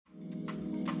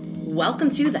Welcome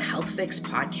to the Health Fix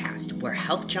podcast, where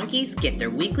health junkies get their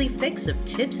weekly fix of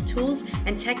tips, tools,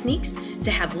 and techniques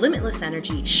to have limitless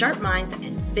energy, sharp minds,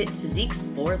 and fit physiques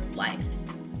for life.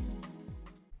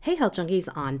 Hey Health Junkies,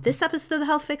 on this episode of the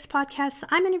Health Fix podcast,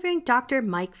 I'm interviewing Dr.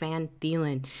 Mike Van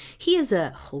Thielen. He is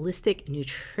a holistic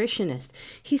nutritionist.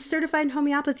 He's certified in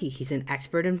homeopathy. He's an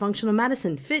expert in functional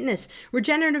medicine, fitness,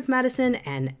 regenerative medicine,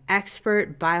 and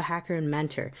expert biohacker and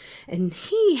mentor. And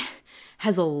he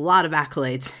has a lot of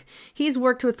accolades. He's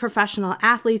worked with professional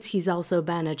athletes. He's also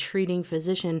been a treating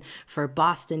physician for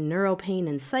Boston Neuropain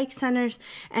and Psych Centers,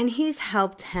 and he's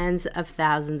helped tens of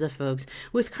thousands of folks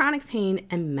with chronic pain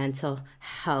and mental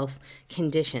health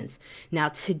conditions. Now,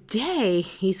 today,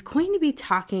 he's going to be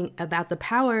talking about the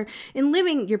power in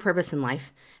living your purpose in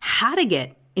life, how to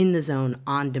get in the zone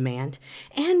on demand,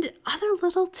 and other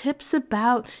little tips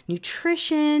about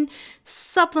nutrition,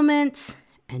 supplements,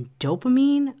 and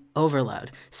dopamine overload.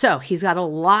 So he's got a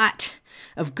lot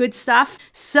of good stuff.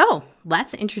 So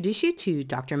let's introduce you to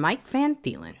Dr. Mike Van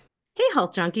Thielen. Hey,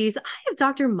 Health Junkies. I have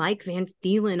Dr. Mike Van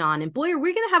Thielen on, and boy, are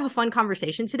we going to have a fun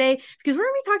conversation today because we're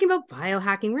going to be talking about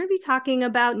biohacking. We're going to be talking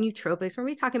about nootropics. We're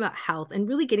going to be talking about health and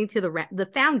really getting to the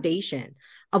foundation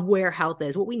of where health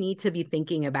is, what we need to be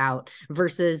thinking about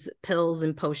versus pills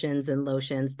and potions and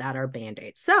lotions that are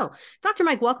Band-Aids. So, Dr.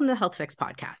 Mike, welcome to the Health Fix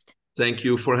podcast. Thank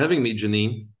you for having me,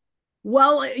 Janine.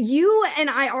 Well, you and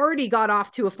I already got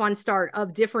off to a fun start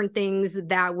of different things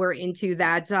that we're into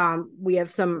that we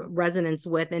have some resonance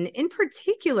with. And in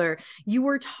particular, you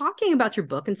were talking about your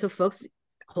book. And so folks,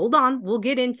 hold on, we'll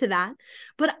get into that.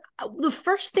 But the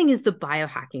first thing is the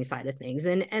biohacking side of things.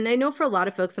 And I know for a lot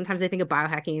of folks, sometimes they think of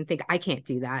biohacking and think, I can't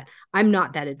do that. I'm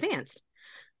not that advanced.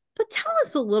 But tell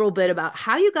us a little bit about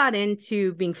how you got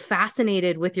into being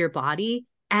fascinated with your body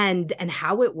and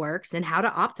how it works and how to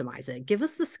optimize it. Give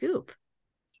us the scoop.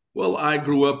 Well, I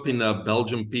grew up in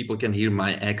Belgium. People can hear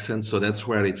my accent, so that's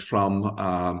where it's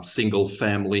from. Single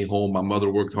family home. My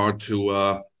mother worked hard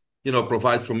to,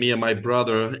 provide for me and my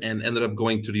brother, and ended up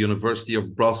going to the University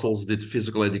of Brussels, did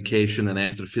physical education, and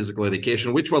after physical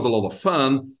education, which was a lot of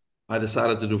fun, I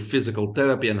decided to do physical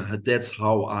therapy, and that's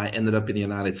how I ended up in the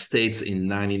United States in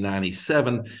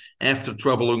 1997 after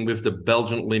traveling with the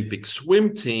Belgian Olympic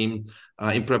swim team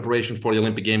in preparation for the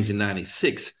Olympic Games in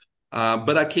 96.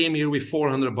 But I came here with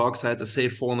 $400. I had to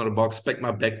save $400, pack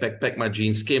my backpack, pack my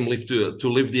jeans, came to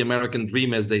live the American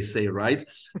dream, as they say, right?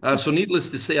 So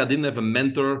needless to say, I didn't have a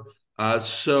mentor.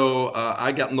 So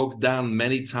I got knocked down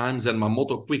many times, and my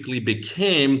motto quickly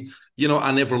became,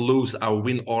 I never lose, I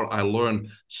win or I learn.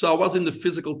 So I was in the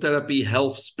physical therapy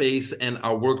health space, and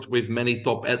I worked with many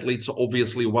top athletes. So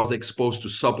obviously was exposed to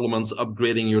supplements,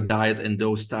 upgrading your diet and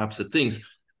those types of things.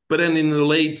 But then in the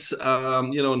late,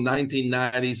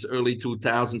 1990s, early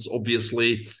 2000s,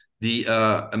 obviously, the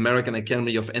American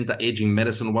Academy of Anti-Aging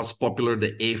Medicine was popular,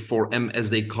 the A4M as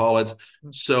they call it.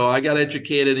 So I got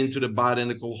educated into the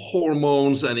bioidentical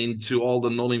hormones and into all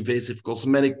the non-invasive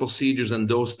cosmetic procedures and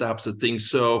those types of things.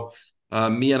 So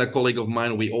me and a colleague of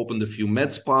mine, we opened a few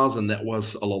med spas, and that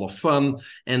was a lot of fun.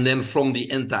 And then from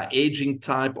the anti-aging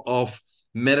type of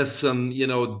medicine,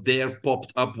 there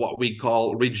popped up what we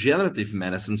call regenerative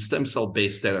medicine, stem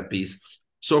cell-based therapies.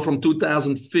 So from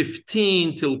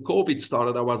 2015 till COVID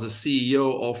started, I was a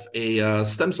CEO of a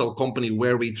stem cell company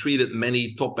where we treated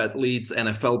many top athletes,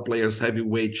 NFL players,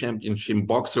 heavyweight championship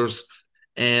boxers,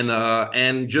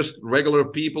 and just regular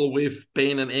people with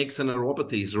pain and aches and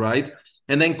neuropathies, right?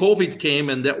 And then COVID came,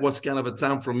 and that was kind of a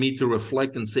time for me to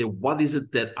reflect and say, what is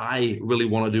it that I really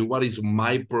want to do? What is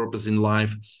my purpose in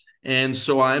life? And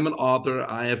so I'm an author.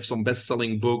 I have some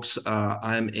best-selling books.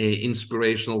 I'm an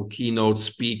inspirational keynote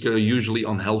speaker, usually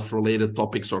on health-related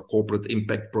topics or corporate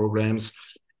impact programs.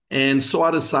 And so I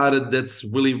decided that's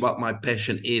really what my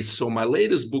passion is. So my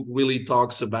latest book really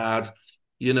talks about,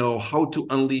 how to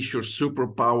unleash your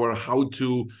superpower, how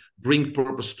to bring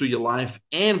purpose to your life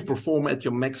and perform at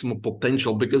your maximum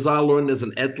potential. Because I learned as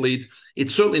an athlete,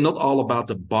 it's certainly not all about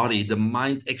the body. The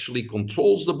mind actually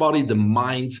controls the body. The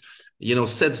mind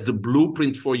sets the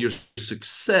blueprint for your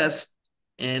success.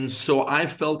 And so I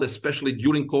felt, especially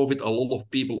during COVID, a lot of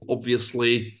people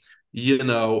obviously,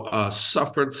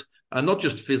 suffered, not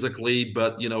just physically,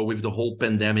 but, with the whole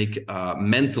pandemic,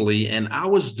 mentally. And I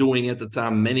was doing at the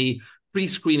time many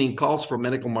pre-screening calls for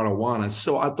medical marijuana.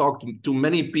 So I talked to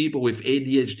many people with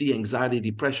ADHD, anxiety,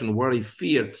 depression, worry,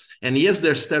 fear. And yes,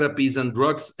 there's therapies and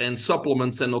drugs and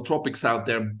supplements and nootropics out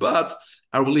there, but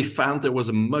I really found there was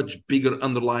a much bigger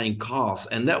underlying cause.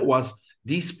 And that was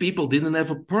these people didn't have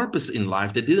a purpose in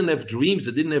life. They didn't have dreams.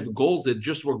 They didn't have goals. They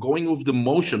just were going with the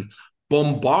motion,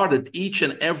 bombarded each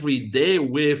and every day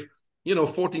with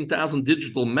 14,000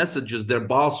 digital messages, their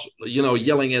boss,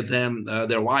 yelling at them,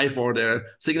 their wife or their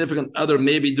significant other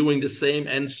maybe doing the same.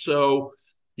 And so,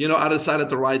 I decided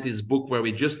to write this book where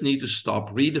we just need to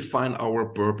stop, redefine our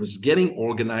purpose, getting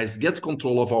organized, get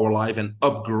control of our life, and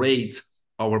upgrade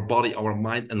our body, our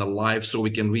mind, and the life so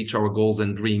we can reach our goals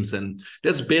and dreams. And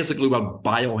that's basically what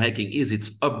biohacking is.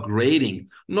 It's upgrading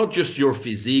not just your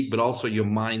physique, but also your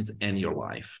mind and your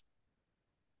life.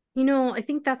 I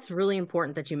think that's really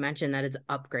important that you mentioned that it's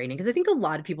upgrading, because I think a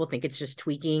lot of people think it's just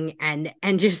tweaking and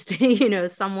just,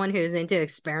 someone who's into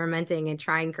experimenting and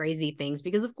trying crazy things,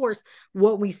 because of course,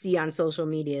 what we see on social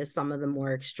media is some of the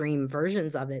more extreme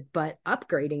versions of it, but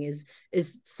upgrading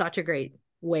is such a great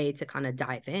way to kind of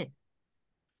dive in.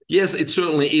 Yes, it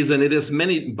certainly is. And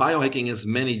biohacking has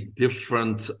many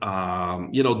different,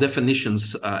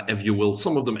 definitions, if you will,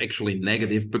 some of them actually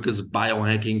negative, because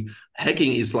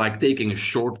hacking is like taking a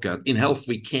shortcut. In health,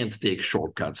 we can't take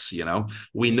shortcuts,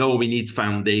 we know we need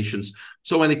foundations.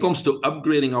 So when it comes to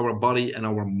upgrading our body and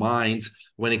our mind,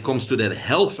 when it comes to that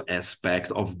health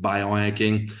aspect of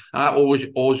biohacking, I always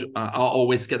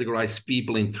categorize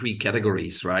people in 3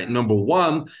 categories, right? Number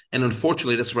one, and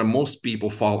unfortunately, that's where most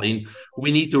people fall in,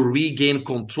 we need to regain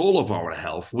control of our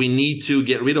health. We need to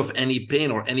get rid of any pain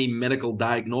or any medical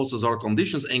diagnosis or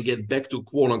conditions and get back to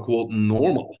quote unquote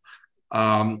normal.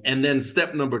 And then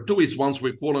step number 2 is, once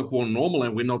we're quote unquote normal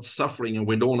and we're not suffering and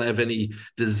we don't have any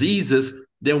diseases,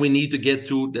 then we need to get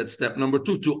to that step number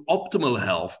 2, to optimal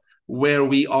health, where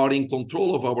we are in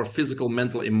control of our physical,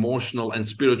 mental, emotional, and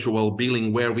spiritual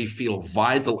well-being, where we feel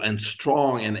vital and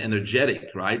strong and energetic,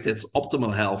 right? That's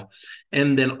optimal health.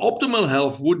 And then optimal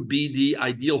health would be the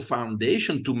ideal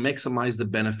foundation to maximize the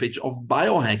benefits of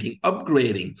biohacking,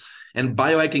 upgrading. And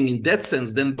biohacking in that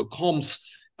sense then becomes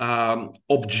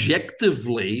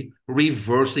objectively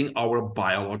reversing our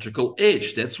biological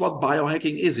age. That's what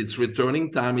biohacking is. It's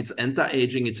returning time, it's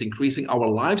anti-aging, it's increasing our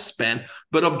lifespan,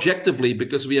 but objectively,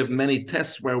 because we have many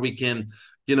tests where we can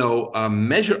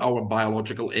measure our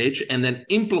biological age and then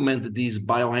implement these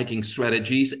biohacking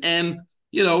strategies and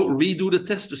redo the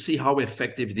test to see how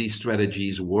effective these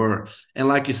strategies were. And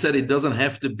like you said, it doesn't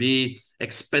have to be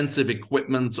expensive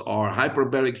equipment or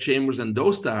hyperbaric chambers and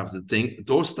those types of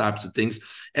things.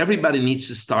 Everybody needs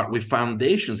to start with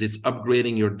foundations. It's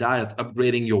upgrading your diet,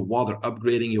 upgrading your water,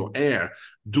 upgrading your air,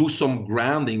 do some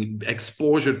grounding,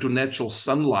 exposure to natural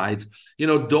sunlight.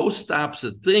 Those types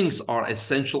of things are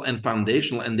essential and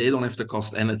foundational, and they don't have to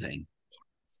cost anything.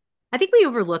 I think we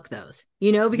overlook those,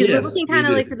 because we're looking kind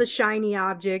of like for the shiny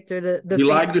object or the we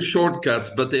like the shortcuts,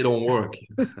 but they don't work.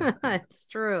 It's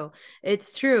true.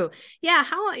 It's true. Yeah.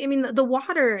 The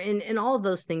water and all of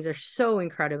those things are so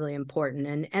incredibly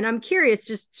important. And I'm curious,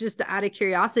 just out of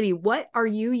curiosity, what are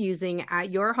you using at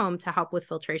your home to help with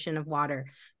filtration of water?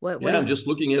 I'm just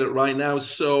looking at it right now.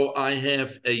 So I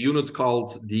have a unit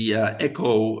called the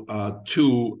Echo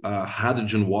 2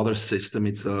 hydrogen water system.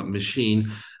 It's a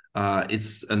machine.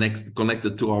 It's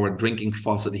connected to our drinking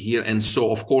faucet here. And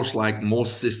so, of course, like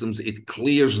most systems, it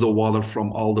clears the water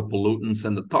from all the pollutants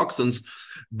and the toxins.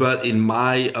 But in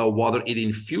my water, it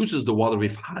infuses the water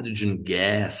with hydrogen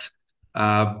gas,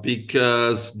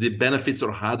 because the benefits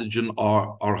of hydrogen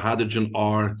are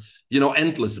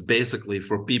endless. Basically,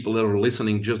 for people that are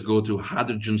listening, just go to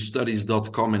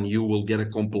hydrogenstudies.com and you will get a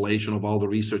compilation of all the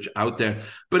research out there.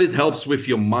 But it helps with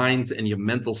your mind and your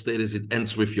mental status. It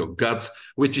ends with your gut,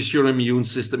 which is your immune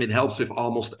system. It helps with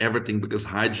almost everything, because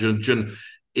hydrogen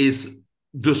is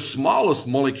the smallest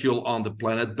molecule on the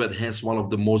planet, but has one of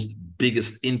the most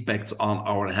biggest impacts on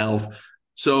our health.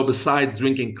 So besides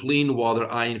drinking clean water,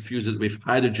 I infuse it with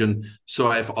hydrogen, so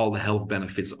I have all the health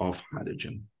benefits of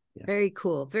hydrogen. Yeah. Very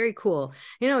cool. Very cool.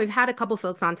 We've had a couple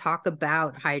folks on talk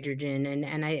about hydrogen,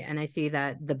 and I see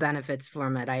that the benefits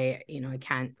from it. I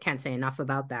can't say enough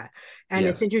about that. And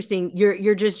It's interesting.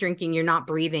 You're just drinking, you're not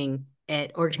breathing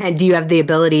it, or do you have the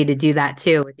ability to do that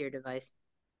too with your device?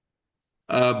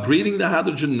 Breathing the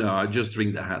hydrogen? No, I just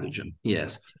drink the hydrogen.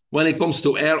 Yes. When it comes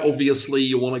to air, obviously,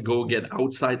 you want to go get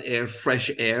outside air,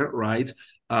 fresh air, right?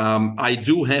 I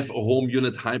do have a home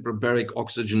unit hyperbaric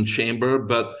oxygen chamber,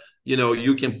 but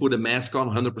you can put a mask on,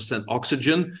 100%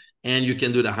 oxygen, and you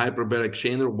can do the hyperbaric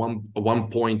chamber,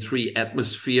 1.3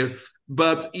 atmosphere.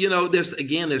 But,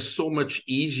 there's so much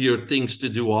easier things to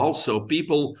do also.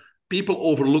 People people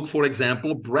overlook, for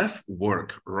example, breath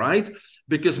work, right?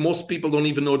 Because most people don't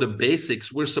even know the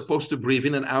basics. We're supposed to breathe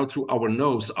in and out through our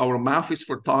nose. Our mouth is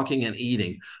for talking and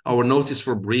eating. Our nose is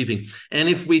for breathing. And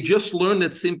if we just learn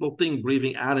that simple thing,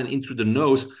 breathing out and in through the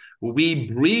nose, we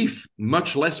breathe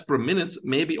much less per minute,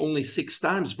 maybe only 6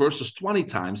 times versus 20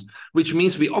 times, which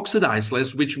means we oxidize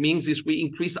less, which means is we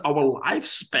increase our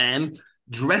lifespan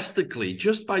drastically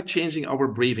just by changing our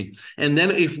breathing. And then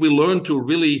if we learn to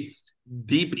really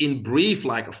deep in breathe,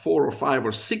 like a 4 or 5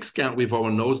 or 6 count with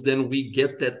our nose, then we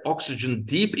get that oxygen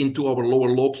deep into our lower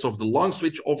lobes of the lungs,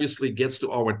 which obviously gets to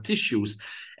our tissues.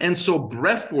 And so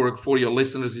breath work for your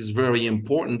listeners is very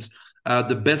important.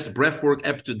 The best breathwork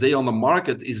app today on the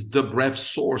market is The Breath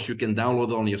Source. You can download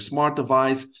it on your smart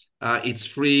device. It's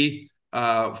free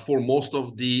for most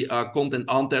of the content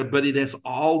on there, but it has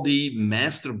all the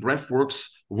master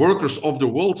workers of the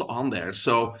world on there.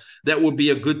 So that would be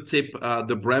a good tip,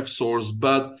 The Breath Source.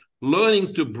 But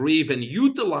learning to breathe and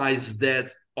utilize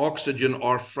that oxygen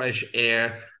or fresh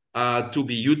air to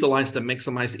be utilized and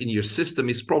maximized in your system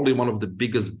is probably one of the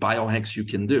biggest biohacks you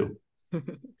can do.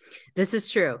 This is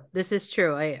true. This is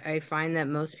true. I find that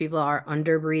most people are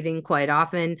under breathing quite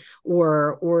often,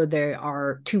 or they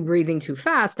are breathing too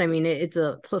fast. I mean, it's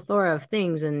a plethora of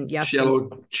things. And yes,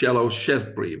 shallow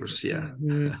chest breathers. Yeah.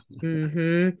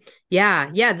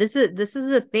 Yeah. This is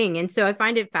the thing. And so I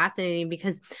find it fascinating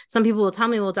because some people will tell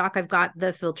me, well, doc, I've got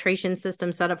the filtration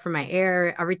system set up for my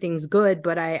air. Everything's good,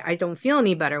 but I don't feel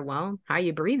any better. Well, how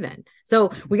you breathing?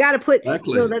 So we got to put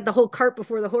the whole cart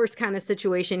before the horse kind of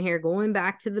situation here, going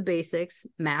back to the basics,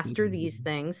 master these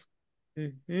things.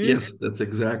 Yes, that's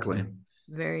exactly.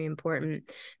 Very important.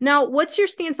 Now, what's your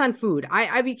stance on food?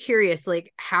 I'd be curious,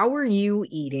 like, how are you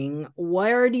eating?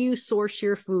 Where do you source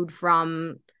your food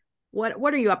from?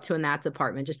 What are you up to in that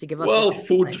department? Just to give us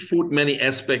food, many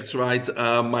aspects, right?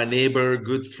 My neighbor,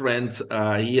 good friend,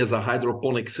 he has a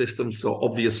hydroponic system, so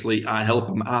obviously I help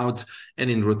him out, and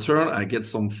in return I get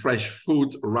some fresh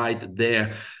food right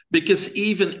there. Because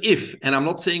even if, and I'm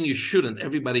not saying you shouldn't,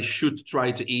 everybody should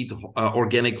try to eat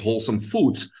organic, wholesome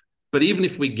foods. But even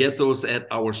if we get those at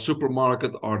our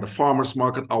supermarket or the farmer's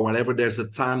market or whatever, there's a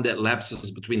time that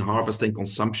lapses between harvest and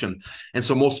consumption. And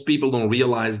so most people don't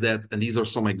realize that. And these are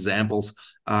some examples.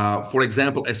 For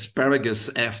example, asparagus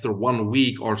after 1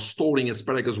 week, or storing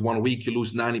asparagus 1 week, you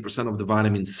lose 90% of the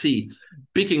vitamin C.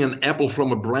 Picking an apple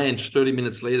from a branch, 30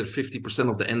 minutes later, 50%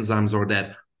 of the enzymes are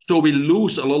dead. So we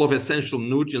lose a lot of essential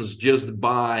nutrients just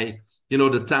by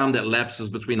the time that lapses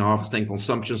between harvest and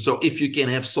consumption. So if you can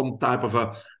have some type of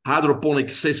a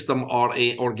hydroponic system or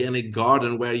a organic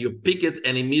garden where you pick it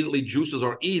and immediately juices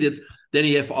or eat it, then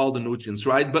you have all the nutrients,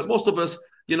 right? But most of us,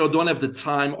 don't have the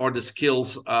time or the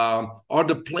skills or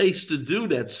the place to do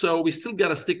that. So we still got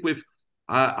to stick with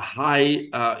high,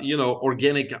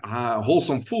 organic,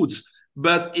 wholesome foods.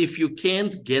 But if you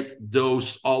can't get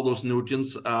all those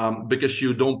nutrients because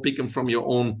you don't pick them from your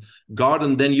own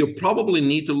garden, then you probably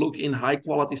need to look in high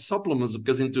quality supplements,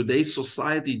 because in today's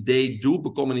society, they do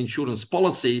become an insurance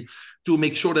policy to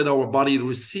make sure that our body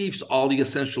receives all the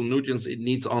essential nutrients it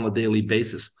needs on a daily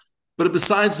basis. But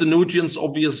besides the nutrients,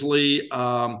 obviously,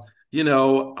 I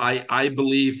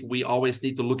believe we always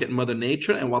need to look at Mother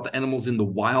Nature and what the animals in the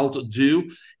wild do.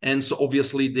 And so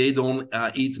obviously they don't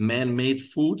eat man-made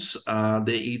foods.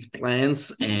 They eat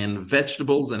plants and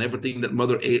vegetables and everything that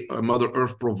Mother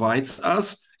Earth provides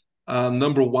us.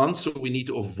 Number one, so we need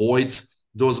to avoid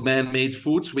those man-made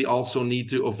foods. We also need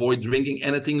to avoid drinking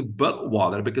anything but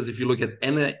water, because if you look at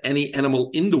any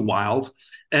animal in the wild,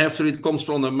 after it comes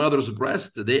from the mother's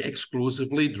breast, they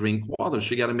exclusively drink water.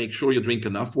 So you got to make sure you drink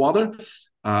enough water,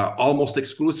 almost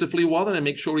exclusively water, and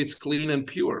make sure it's clean and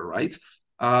pure, right?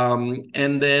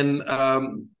 And then, I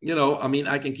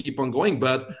can keep on going,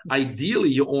 but ideally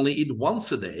you only eat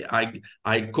once a day.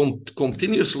 I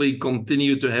continuously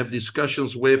continue to have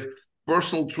discussions with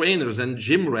personal trainers and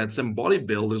gym rats and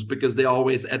bodybuilders, because they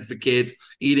always advocate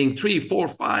eating 3, 4,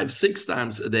 5, 6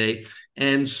 times a day.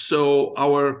 And so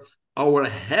our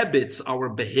habits, our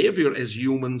behavior as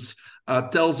humans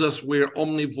tells us we're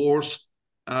omnivores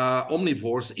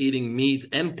eating meat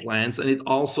and plants, and it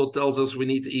also tells us we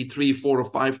need to eat 3, 4, or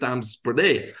 5 times per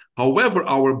day. However,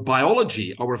 our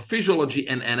biology, our physiology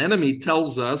and anatomy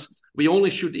tells us we only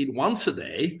should eat once a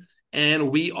day,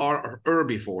 and we are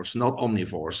herbivores, not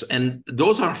omnivores. And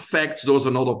those are facts, those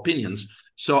are not opinions.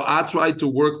 So I try to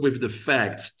work with the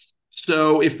facts.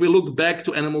 So if we look back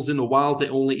to animals in the wild, they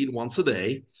only eat once a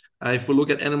day. If we look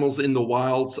at animals in the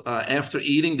wild, after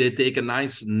eating, they take a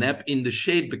nice nap in the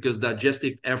shade, because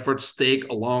digestive efforts take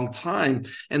a long time,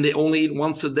 and they only eat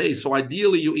once a day. So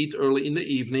ideally, you eat early in the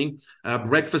evening.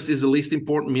 Breakfast is the least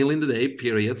important meal in the day,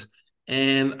 period.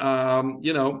 And,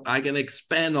 I can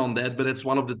expand on that, but it's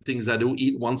one of the things I do.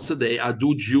 Eat once a day. I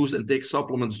do juice and take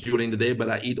supplements during the day, but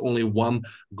I eat only one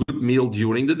good meal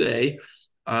during the day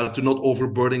to not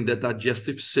overburden that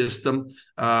digestive system.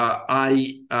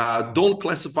 I don't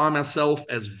classify myself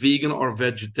as vegan or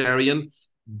vegetarian,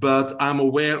 but I'm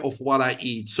aware of what I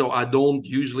eat. So I don't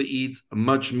usually eat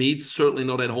much meat, certainly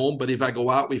not at home. But if I go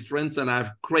out with friends and I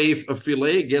crave a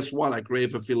filet, guess what? I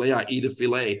crave a filet, I eat a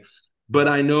filet. But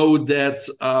I know that,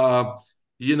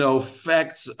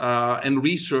 facts and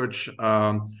research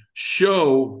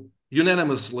show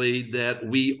unanimously that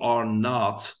we are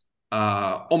not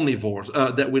omnivores,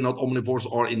 that we're not omnivores,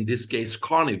 or in this case,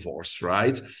 carnivores,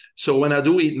 right? So when I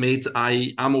do eat meat,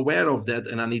 I'm aware of that,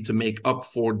 and I need to make up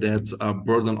for that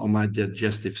burden on my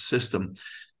digestive system.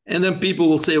 And then people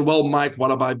will say, well, Mike,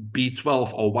 what about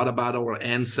B12, or what about our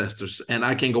ancestors? And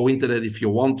I can go into that if you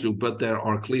want to, but there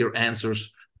are clear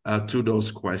answers to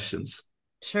those questions.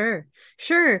 Sure.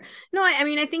 No, I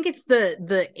mean, I think it's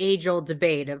the age-old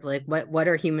debate of like, what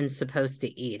are humans supposed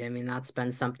to eat? I mean, that's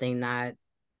been something that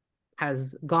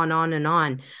has gone on and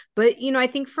on. But, I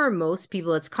think for most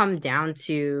people, it's come down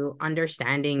to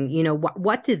understanding,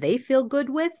 what do they feel good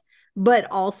with, but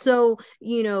also,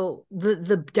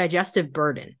 the digestive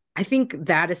burden. I think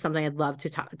that is something I'd love to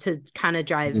talk to kind of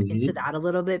dive into that a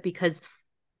little bit, because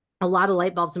a lot of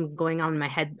light bulbs are going on in my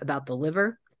head about the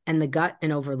liver and the gut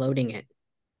and overloading it,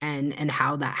 and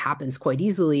how that happens quite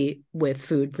easily with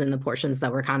foods and the portions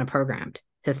that we're kind of programmed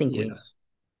to think. Yes.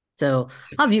 So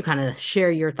I'll have you kind of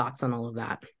share your thoughts on all of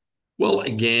that. Well,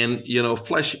 again,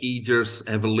 flesh eaters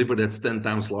have a liver that's 10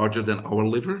 times larger than our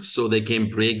liver, so they can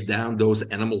break down those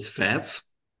animal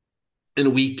fats,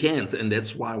 and we can't. And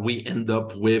that's why we end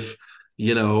up with,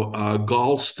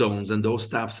 gallstones and those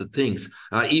types of things.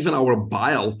 Even our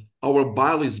bile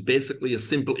is basically a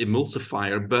simple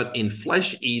emulsifier, but in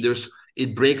flesh eaters,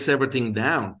 it breaks everything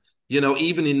down.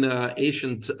 Even in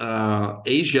ancient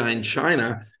Asia and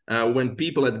China, when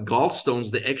people had gallstones,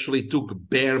 they actually took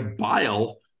bear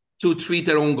bile to treat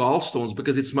their own gallstones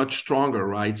because it's much stronger,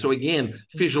 right? So again,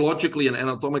 physiologically and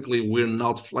anatomically, we're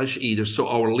not flesh eaters. So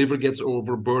our liver gets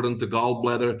overburdened, the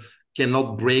gallbladder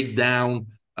cannot break down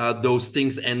those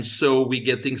things. And so we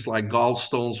get things like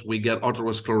gallstones, we get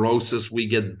atherosclerosis, we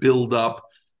get buildup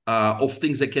of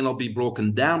things that cannot be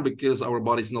broken down because our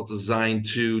body is not designed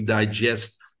to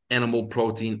digest animal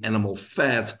protein, animal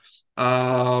fat.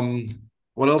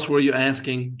 What else were you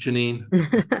asking, Janine?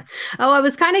 I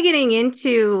was kind of getting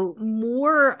into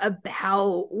more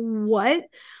about what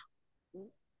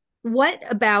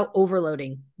about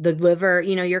overloading the liver?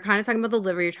 You're kind of talking about the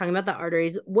liver, you're talking about the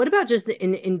arteries. What about just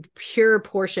in pure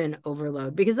portion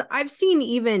overload? Because I've seen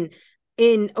even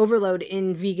in overload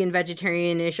in vegan,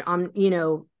 vegetarian-ish,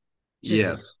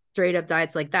 yes, straight up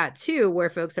diets like that too, where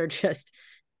folks are just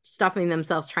stuffing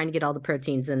themselves trying to get all the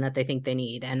proteins in that they think they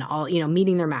need and all,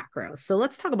 meeting their macros. So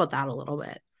let's talk about that a little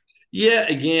bit. Yeah,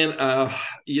 again,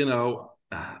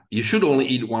 you should only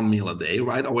eat one meal a day,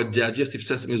 right? Our digestive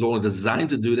system is only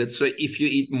designed to do that. So if you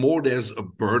eat more, there's a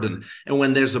burden. And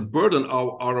when there's a burden,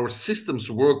 our systems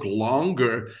work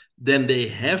longer than they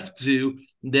have to.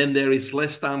 Then there is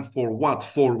less time for what?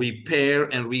 For repair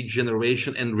and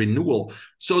regeneration and renewal.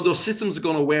 So those systems are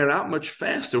going to wear out much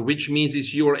faster, which means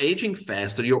is you're aging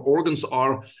faster. Your organs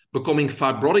are becoming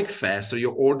fibrotic faster.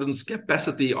 Your organs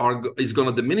capacity is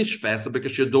going to diminish faster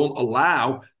because you don't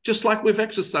allow, just like with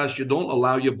exercise, you don't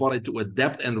allow your body to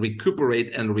adapt and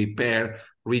recuperate and repair,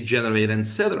 regenerate,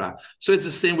 etc. So it's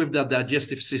the same with the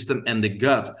digestive system and the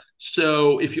gut.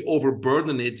 So if you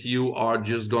overburden it, you are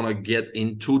just going to get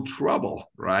into trouble,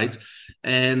 right?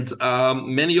 And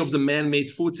many of the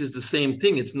man-made foods is the same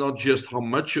thing. It's not just how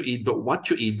much you eat, but what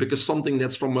you eat, because something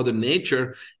that's from Mother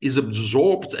Nature is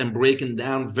absorbed and broken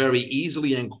down very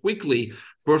easily and quickly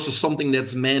versus something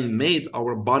that's man-made.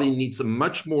 Our body needs a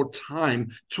much more time,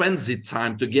 transit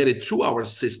time, to get it through our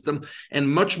system, and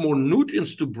much more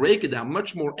nutrients to break it down,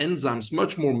 much more enzymes,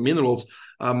 much more minerals,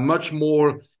 much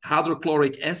more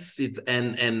hydrochloric acid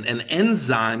and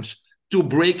enzymes to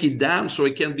break it down so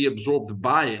it can be absorbed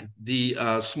by the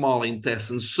small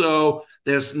intestine. So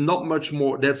there's not much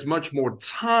more, that's much more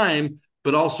time,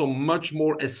 but also much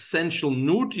more essential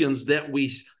nutrients that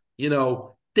we,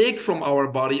 take from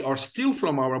our body or steal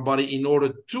from our body in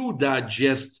order to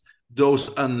digest those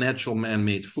unnatural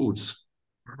man-made foods.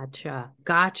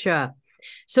 Gotcha.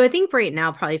 So I think right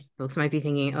now, probably folks might be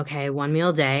thinking, okay, one meal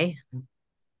a day,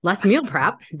 less meal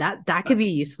prep. That could be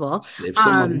useful. Save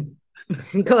some money.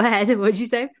 Go ahead. What'd you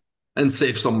say? And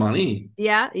save some money.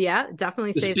 Yeah,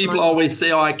 definitely. Because people always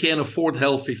say, I can't afford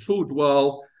healthy food.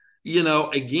 Well,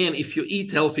 again, if you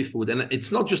eat healthy food, and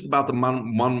it's not just about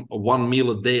the one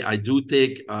meal a day, I do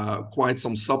take quite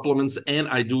some supplements, and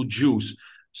I do juice.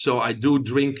 So I do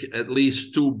drink at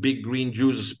least 2 big green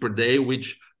juices per day,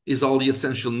 which is all the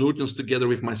essential nutrients together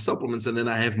with my supplements, and then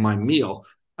I have my meal.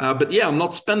 But yeah, I'm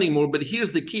not spending more. But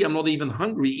here's the key. I'm not even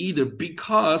hungry either,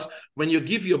 because when you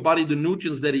give your body the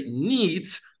nutrients that it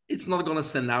needs, it's not going to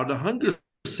send out a hunger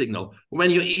signal. When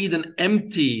you eat an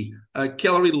empty,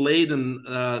 calorie-laden,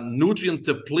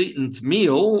 nutrient-depleted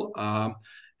meal,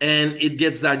 and it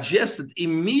gets digested,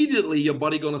 immediately your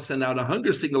body going to send out a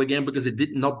hunger signal again, because it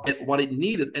did not get what it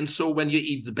needed. And so when you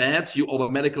eat bad, you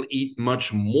automatically eat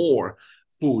much more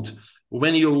food.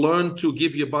 When you learn to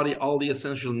give your body all the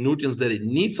essential nutrients that it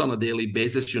needs on a daily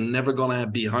basis, you're never going to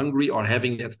be hungry or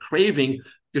having that craving,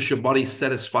 because your body is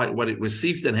satisfied what it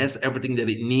received and has everything that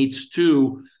it needs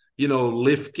to,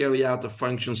 live, carry out the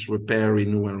functions, repair,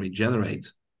 renew, and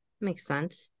regenerate. Makes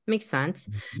sense.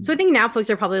 So I think now folks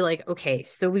are probably like, okay,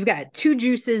 so we've got 2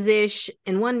 juices-ish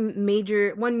and one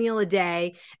meal a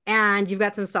day, and you've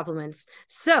got some supplements.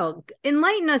 So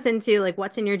enlighten us into like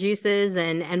what's in your juices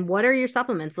and what are your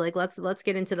supplements? Like, let's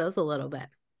get into those a little bit.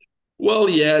 Well,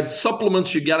 yeah,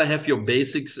 supplements, you got to have your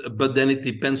basics, but then it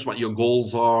depends what your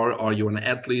goals are. Are you an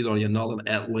athlete or you're not an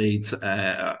athlete?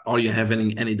 Are you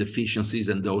having any deficiencies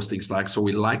and those things like, so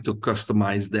we like to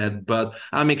customize that, but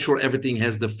I make sure everything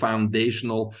has the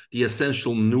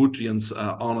essential nutrients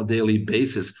on a daily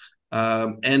basis.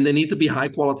 And they need to be high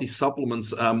quality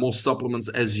supplements. Most supplements,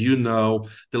 as you know,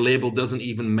 the label doesn't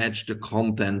even match the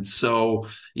content. So,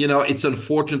 it's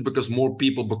unfortunate, because more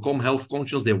people become health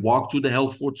conscious. They walk to the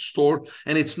health food store,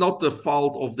 and it's not the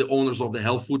fault of the owners of the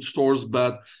health food stores,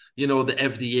 but, the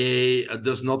FDA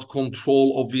does not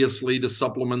control, obviously, the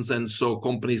supplements. And so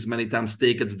companies many times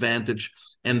take advantage,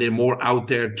 and they're more out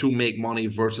there to make money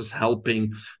versus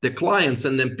helping the clients.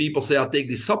 And then people say, I'll take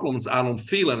these supplements, I don't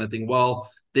feel anything. Well,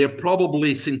 they're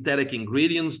probably synthetic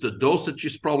ingredients. The dosage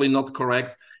is probably not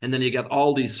correct. And then you got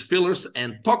all these fillers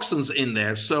and toxins in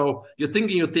there. So you're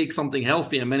thinking you take something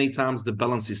healthy, and many times the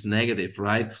balance is negative,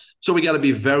 right? So we got to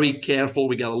be very careful.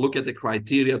 We got to look at the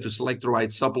criteria to select the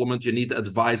right supplement. You need the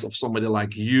advice of somebody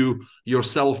like you,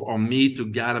 yourself, or me to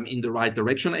guide them in the right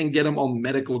direction and get them on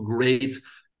medical grade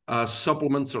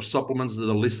supplements or supplements that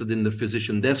are listed in the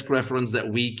physician desk reference, that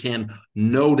we can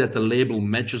know that the label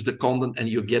matches the content and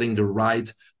you're getting the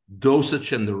right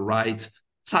dosage and the right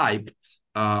type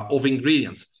of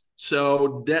ingredients.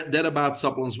 So that about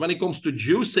supplements. When it comes to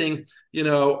juicing,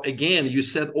 again, you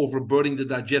said overburdening the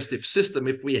digestive system.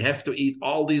 If we have to eat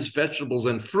all these vegetables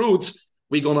and fruits,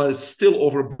 we're going to still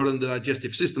overburden the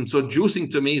digestive system. So juicing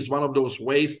to me is one of those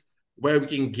ways where we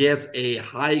can get a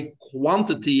high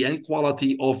quantity and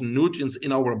quality of nutrients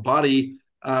in our body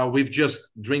with just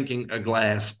drinking a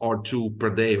glass or 2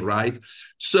 per day, right?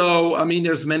 So,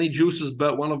 there's many juices,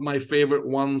 but one of my favorite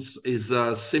ones is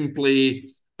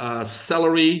simply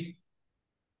celery,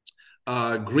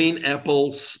 green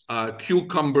apples,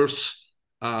 cucumbers,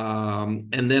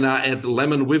 and then I add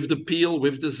lemon with the peel,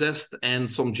 with the zest,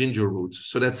 and some ginger root.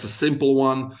 So that's a simple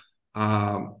one.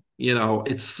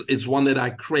 It's one that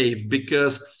I crave,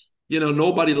 because,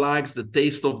 nobody likes the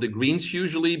taste of the greens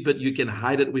usually, but you can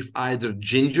hide it with either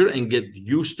ginger and get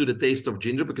used to the taste of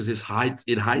ginger, because it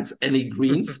hides any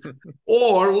greens,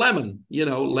 or lemon.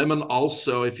 Lemon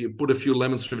also, if you put a few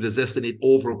lemons with the zest in, it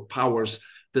overpowers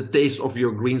the taste of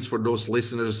your greens, for those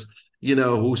listeners,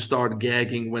 who start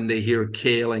gagging when they hear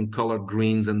kale and collard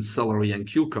greens and celery and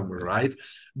cucumber, right?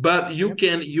 But you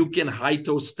can hide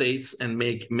those states and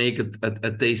make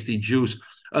a tasty juice.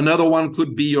 Another one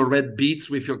could be your red beets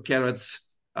with your carrots,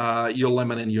 your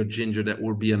lemon and your ginger. That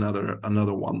would be another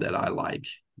one that I like.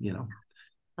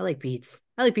 I like beets.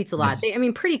 I like beets a lot.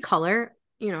 Yes. Pretty color.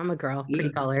 I'm a girl, pretty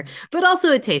color, but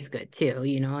also it tastes good too,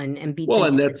 and beets. Well,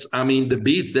 and that's, the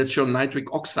beets, that's your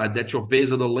nitric oxide, that's your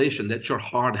vasodilation, that's your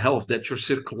heart health, that's your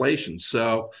circulation.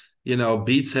 So,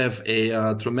 beets have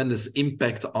a tremendous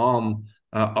impact on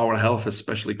our health,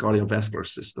 especially cardiovascular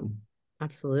system.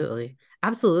 Absolutely.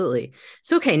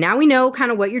 So, okay, now we know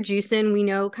kind of what you're juicing. We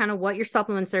know kind of what your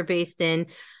supplements are based in.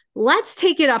 Let's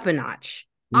take it up a notch.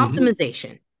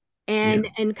 Optimization.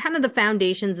 And kind of the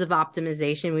foundations of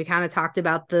optimization. We kind of talked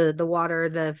about the water,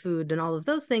 the food, and all of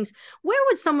those things. Where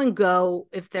would someone go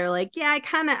if they're like, yeah, I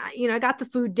kind of, I got the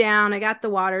food down, I got the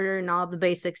water and all the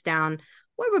basics down.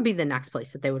 Where would be the next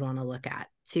place that they would want to look at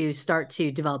to start to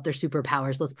develop their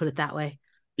superpowers? Let's put it that way.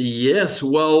 Yes,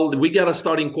 well, we got to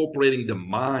start incorporating the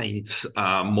mind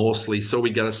mostly. So we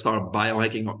got to start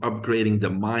biohacking or upgrading the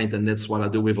mind. And that's what I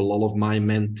do with a lot of my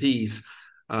mentees.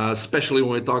 especially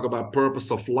when we talk about purpose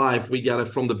of life, we got to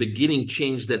from the beginning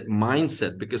change that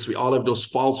mindset, because we all have those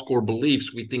false core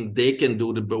beliefs. We think they can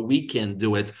do it, but we can't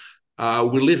do it.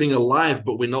 We're living a life,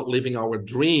 but we're not living our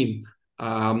dream.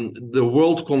 The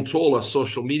world control us,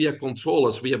 social media control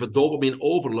us. We have a dopamine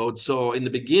overload. So in the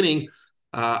beginning,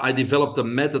 I developed a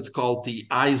method called the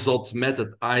IZOD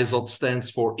method. IZOD stands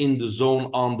for in the zone,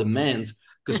 on demand,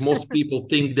 because most people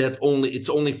think that it's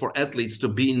only for athletes to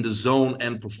be in the zone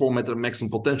and perform at their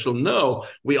maximum potential. No,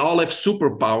 we all have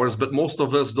superpowers, but most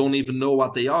of us don't even know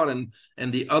what they are, and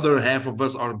the other half of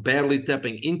us are barely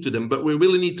tapping into them. But we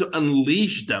really need to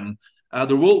unleash them.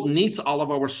 The world needs all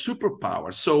of our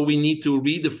superpowers, so we need to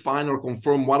redefine or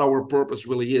confirm what our purpose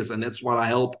really is, and that's what I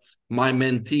help my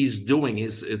mentees doing,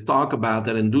 is talk about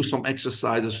that and do some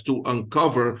exercises to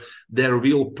uncover their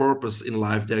real purpose in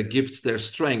life, their gifts, their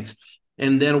strengths.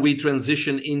 And then we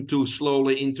transition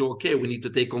slowly into, okay, we need to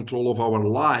take control of our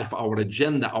life, our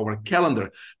agenda, our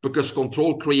calendar, because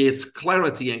control creates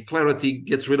clarity, and clarity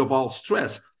gets rid of all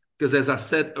stress. Because as I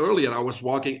said earlier, I was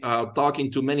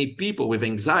talking to many people with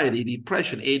anxiety,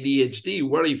 depression, ADHD,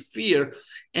 worry, fear,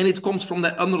 and it comes from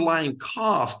the underlying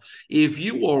cause. If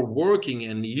you are working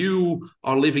and you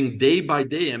are living day by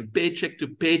day and paycheck to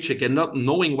paycheck and not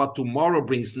knowing what tomorrow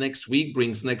brings, next week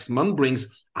brings, next month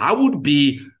brings, I would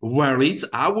be worried,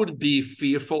 I would be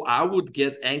fearful, I would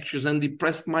get anxious and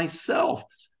depressed myself.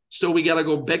 So we got to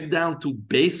go back down to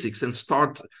basics and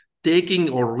start taking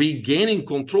or regaining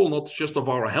control, not just of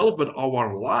our health, but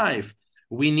our life.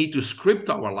 We need to script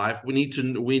our life. We need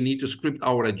to script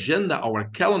our agenda, our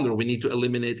calendar. We need to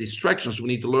eliminate distractions. We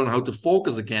need to learn how to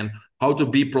focus again, how to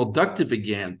be productive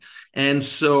again. And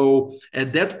so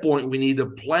at that point, we need a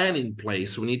plan in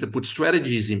place. We need to put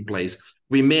strategies in place.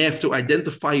 We may have to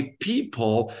identify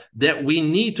people that we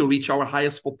need to reach our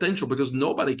highest potential, because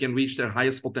nobody can reach their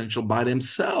highest potential by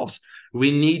themselves.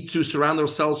 We need to surround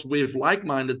ourselves with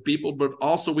like-minded people, but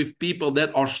also with people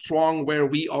that are strong where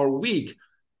we are weak.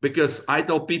 Because I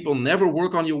tell people, never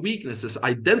work on your weaknesses.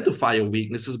 Identify your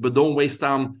weaknesses, but don't waste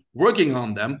time working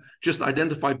on them. Just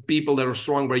identify people that are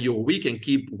strong where you're weak and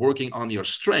keep working on your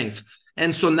strengths.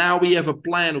 And so now we have a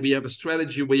plan, we have a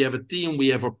strategy, we have a team, we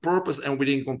have a purpose, and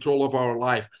we're in control of our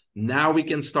life. Now we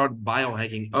can start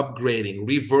biohacking, upgrading,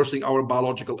 reversing our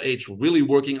biological age, really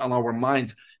working on our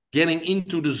mind, getting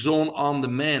into the zone on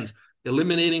demand,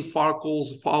 eliminating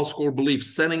false core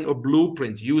beliefs, setting a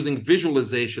blueprint, using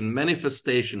visualization,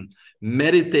 manifestation,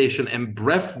 meditation, and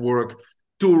breath work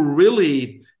to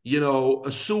really,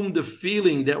 assume the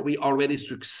feeling that we already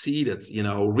succeeded,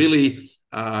 really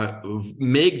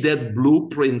make that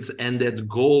blueprint and that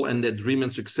goal and that dream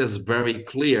and success very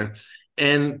clear.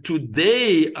 And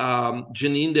today,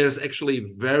 Janine, there's actually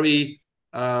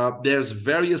there's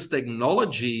various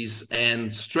technologies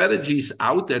and strategies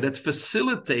out there that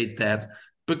facilitate that.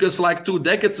 Because like 2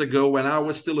 decades ago, when I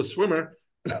was still a swimmer,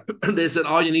 they said,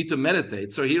 oh, you need to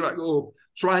meditate. So here I go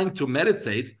trying to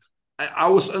meditate. I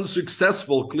was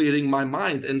unsuccessful clearing my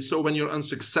mind. And so when you're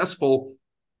unsuccessful,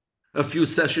 a few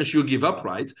sessions, you give up,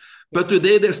 right? But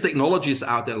today there's technologies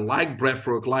out there like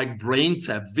breathwork, like brain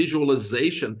tap,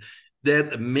 visualization,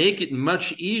 that make it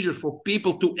much easier for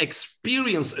people to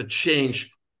experience a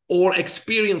change or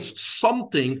experience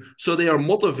something, so they are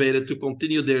motivated to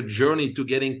continue their journey to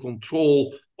getting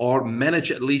control or manage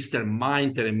at least their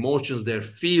mind, their emotions, their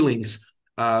feelings,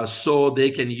 so they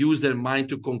can use their mind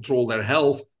to control their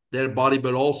health, their body,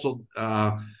 but also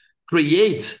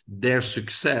create their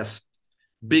success.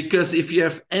 Because if you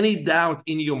have any doubt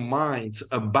in your mind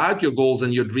about your goals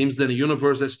and your dreams, then the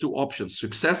universe has 2 options,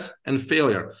 success and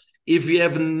failure. If you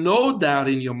have no doubt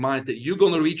in your mind that you're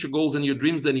going to reach your goals and your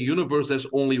dreams, then the universe has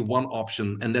only one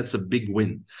option, and that's a big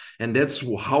win. And that's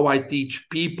how I teach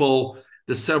people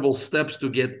the several steps to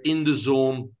get in the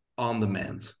zone on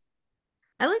demand.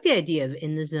 I like the idea of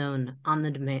in the zone on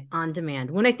demand.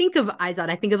 When I think of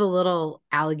IZOD, I think of a little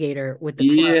alligator with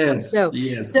the clothes.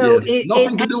 Yes.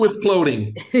 Nothing to do with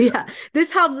clothing. Yeah,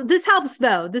 this helps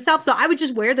though. So I would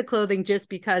just wear the clothing just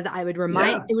because it would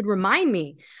remind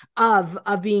me of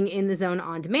being in the zone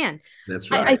on demand.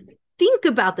 That's right. I think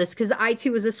about this because I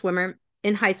too was a swimmer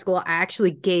in high school. I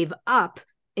actually gave up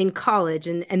in college,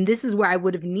 and this is where I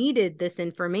would have needed this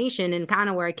information, and kind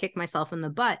of where I kicked myself in the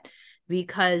butt.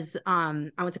 Because I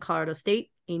went to Colorado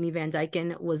State. Amy Van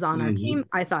Dyken was on our team.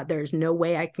 I thought there's no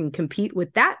way I can compete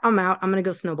with that. I'm out. I'm going to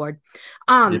go snowboard.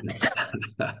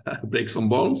 Break some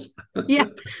bones. Yeah.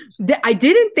 I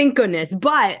didn't, thank goodness,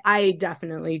 but I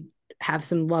definitely have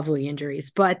some lovely injuries.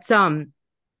 But,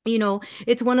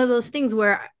 it's one of those things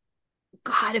where,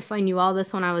 God, if I knew all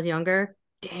this when I was younger,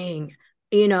 dang,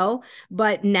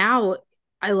 but now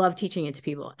I love teaching it to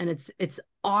people, and it's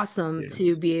awesome Yes.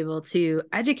 to be able to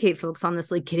educate folks on this,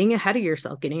 like getting ahead of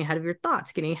yourself, getting ahead of your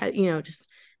thoughts, getting ahead, just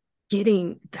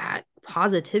getting that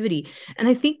positivity. And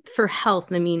I think for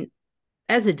health, I mean,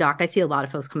 as a doc, I see a lot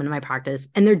of folks come into my practice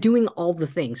and they're doing all the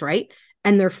things, right?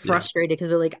 And they're frustrated because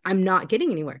they're like, I'm not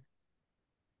getting anywhere.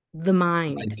 The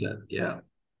mind. Mindset, yeah.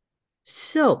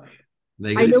 So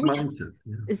Negative mindset.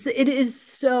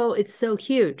 it's so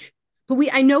huge. But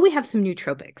I know we have some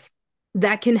nootropics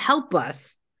that can help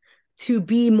us to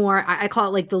be more, I call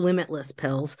it like the limitless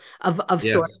pills of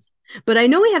sorts. But I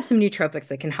know we have some nootropics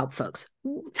that can help folks.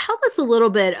 Tell us a little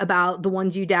bit about the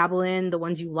ones you dabble in, the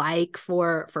ones you like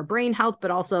for brain health, but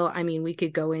also, I mean, we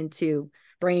could go into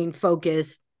brain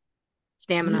focus,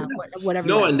 stamina, whatever.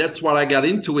 No, and that's what I got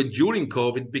into it during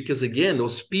COVID, because again,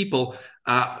 those people,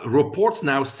 reports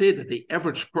now say that the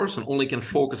average person only can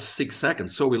focus 6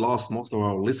 seconds. So we lost most of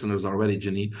our listeners already,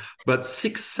 Janine, but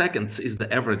 6 seconds is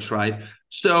the average, right?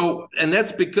 So, and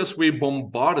that's because we're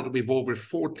bombarded with over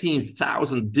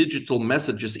 14,000 digital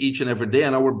messages each and every day,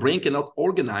 and our brain cannot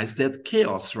organize that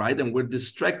chaos, right? And we're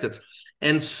distracted.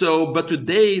 And so, but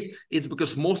today it's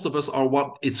because most of us are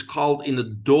what it's called in a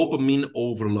dopamine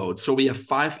overload. So we have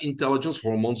 5 intelligence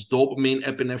hormones: dopamine,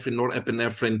 epinephrine,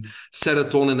 norepinephrine,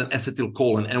 serotonin, and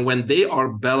acetylcholine. And when they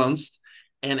are balanced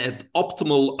and at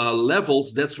optimal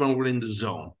levels, that's when we're in the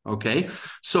zone, okay?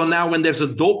 So now when there's a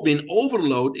dopamine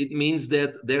overload, it means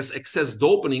that there's excess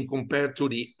dopamine compared to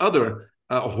the other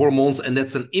hormones, and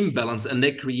that's an imbalance, and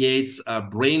that creates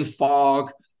brain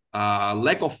fog,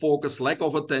 lack of focus, lack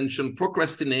of attention,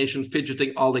 procrastination,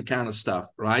 fidgeting, all that kind of stuff,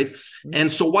 right?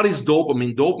 And so what is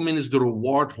dopamine? Dopamine is the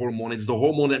reward hormone. It's the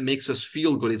hormone that makes us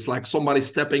feel good. It's like somebody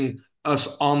stepping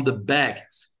us on the back.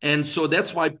 And so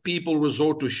that's why people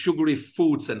resort to sugary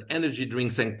foods and energy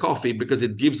drinks and coffee, because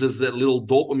it gives us that little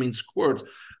dopamine squirt.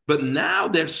 But now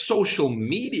there's social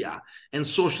media, and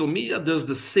social media does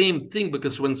the same thing,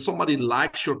 because when somebody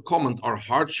likes your comment or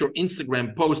hearts your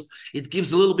Instagram post, it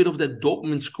gives a little bit of that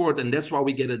dopamine squirt, and that's why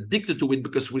we get addicted to it,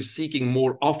 because we're seeking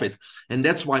more of it. And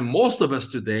that's why most of us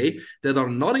today that are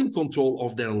not in control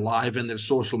of their life and their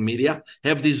social media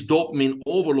have this dopamine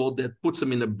overload that puts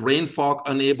them in a brain fog,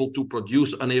 unable to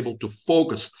produce, unable to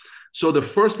focus. So the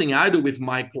first thing I do with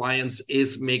my clients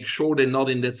is make sure they're not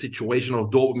in that situation of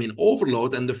dopamine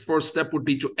overload. And the first step would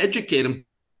be to educate them.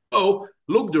 Oh,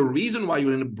 look, the reason why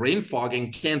you're in a brain fog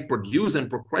and can't produce and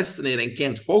procrastinate and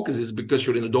can't focus is because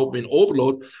you're in a dopamine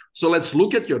overload. So let's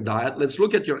look at your diet. Let's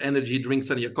look at your energy drinks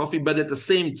and your coffee. But at the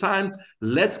same time,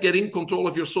 let's get in control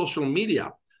of your social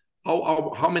media.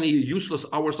 How many useless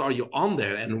hours are you on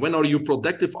there? And when are you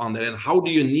productive on there? And how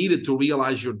do you need it to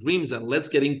realize your dreams? And let's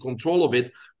get in control of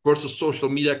it versus social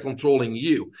media controlling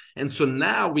you. And so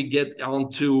now we get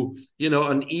onto,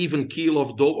 an even keel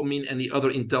of dopamine and the other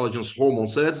intelligence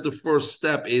hormones. So that's the first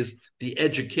step, is the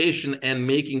education and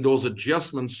making those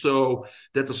adjustments so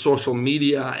that the social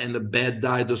media and the bad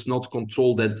diet does not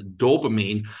control that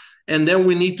dopamine. And then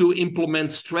we need to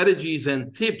implement strategies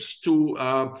and tips to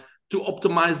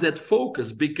optimize that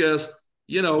focus, because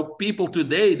people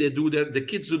today, the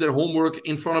kids do their homework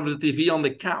in front of the TV on the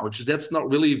couch. That's not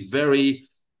really very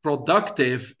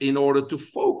productive in order to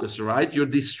focus, right? You're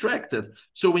distracted.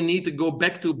 So we need to go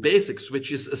back to basics,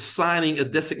 which is assigning a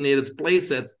designated place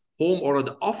at home or at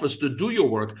the office to do your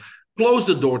work. Close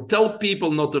the door, tell people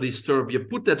not to disturb you,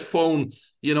 put that phone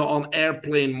on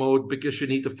airplane mode, because you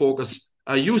need to focus.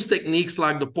 Use techniques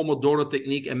like the Pomodoro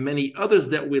technique and many others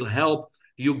that will help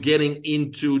you getting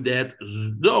into that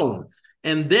zone.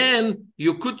 And then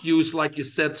you could use, like you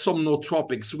said, some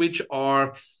nootropics, which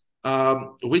are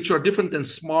different than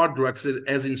smart drugs.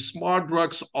 As in, smart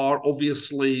drugs are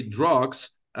obviously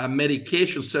drugs,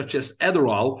 medications such as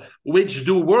Adderall, which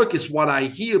do work is what I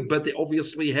hear, but they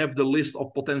obviously have the list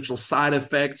of potential side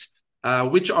effects,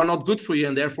 which are not good for you,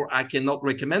 and therefore I cannot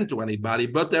recommend to anybody.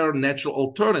 But there are natural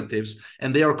alternatives,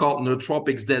 and they are called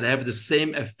nootropics, that have the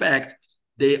same effect.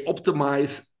 They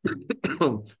optimize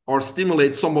or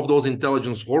stimulate some of those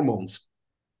intelligence hormones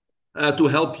to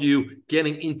help you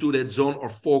getting into that zone or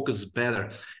focus better.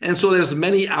 And so there's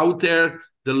many out there.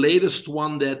 The latest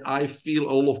one that I feel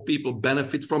a lot of people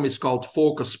benefit from is called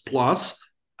Focus Plus.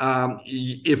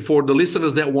 If for the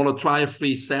listeners that want to try a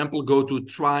free sample, go to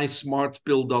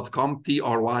trysmartpill.com,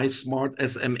 TRY, smart,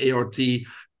 SMART,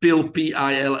 pill,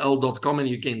 PILL.com, and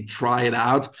you can try it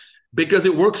out. Because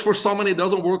it works for some and it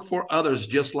doesn't work for others,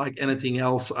 just like anything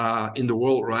else in the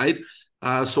world, right?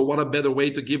 So what a better way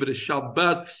to give it a shot.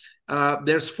 But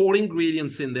there's 4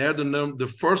 ingredients in there.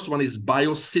 The first one is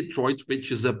Biocitroid,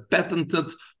 which is a patented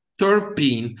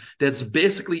terpene that's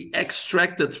basically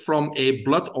extracted from a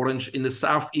blood orange in the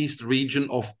southeast region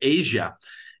of Asia.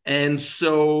 And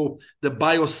so the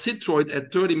biocitroid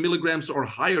at 30 milligrams or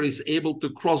higher is able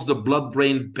to cross the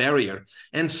blood-brain barrier.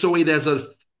 And so it has a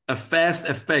fast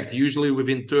effect. Usually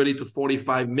within 30 to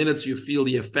 45 minutes, you feel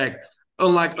the effect.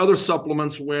 Unlike other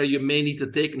supplements where you may need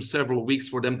to take them several weeks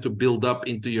for them to build up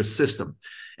into your system.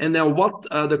 And then what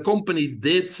the company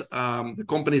did, the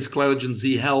company is Clarigen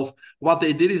Z Health, what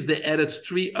they did is they added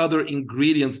 3 other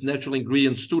ingredients, natural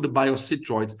ingredients, to the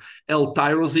biocitroid.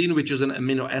 L-tyrosine, which is an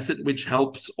amino acid, which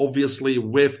helps obviously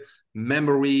with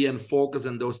memory and focus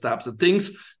and those types of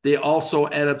things. They also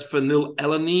added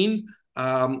phenylalanine,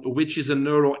 which is a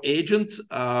neuroagent,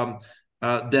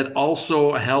 that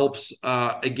also helps,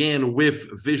 again,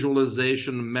 with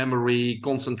visualization, memory,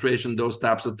 concentration, those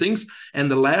types of things. And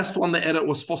the last one they added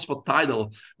was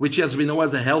phosphatidylate, which, as we know,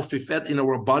 has a healthy fat in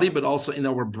our body, but also in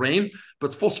our brain.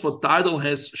 But phosphatidylate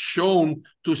has shown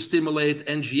to stimulate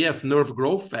NGF, nerve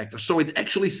growth factor. So it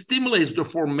actually stimulates the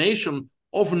formation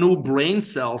of new brain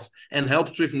cells and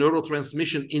helps with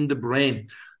neurotransmission in the brain.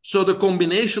 So the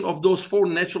combination of those 4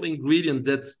 natural ingredients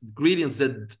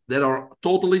that are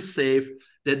totally safe,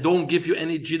 that don't give you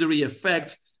any jittery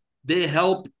effects, they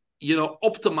help,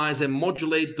 optimize and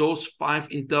modulate those 5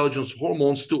 intelligence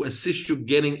hormones to assist you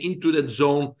getting into that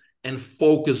zone and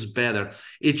focus better.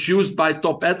 It's used by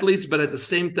top athletes, but at the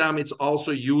same time, it's also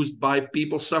used by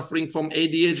people suffering from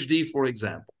ADHD, for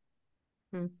example.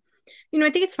 I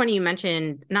think it's funny you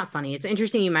mentioned, not funny, it's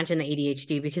interesting you mentioned the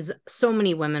ADHD, because so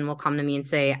many women will come to me and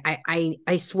say,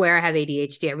 I swear I have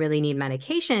ADHD, I really need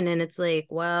medication. And it's like,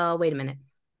 well, wait a minute.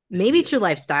 Maybe it's your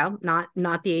lifestyle, not the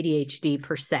ADHD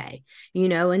per se,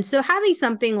 And so having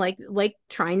something like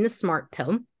trying the smart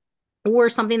pill, or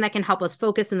something that can help us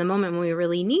focus in the moment when we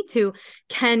really need to,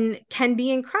 can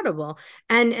be incredible.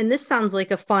 And this sounds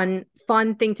like a fun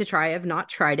thing to try. I've not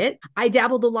tried it. I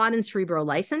dabbled a lot in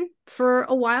cerebrolysin for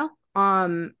a while,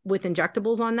 with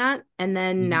injectables on that. And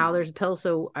then now there's a pill.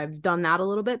 So I've done that a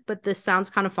little bit, but this sounds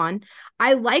kind of fun.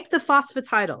 I like the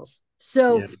phosphatidylate.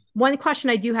 So One question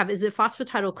I do have, is it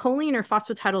phosphatidylcholine or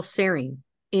phosphatidylserine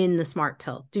in the smart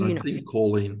pill? Do you know? I think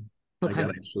choline. Okay. I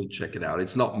gotta actually check it out.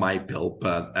 It's not my pill,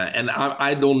 but and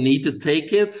I don't need to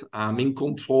take it. I'm in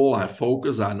control. I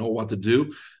focus. I know what to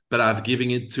do. But I've given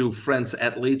it to friends,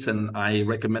 athletes, and I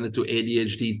recommend it to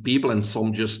ADHD people, and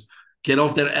some just get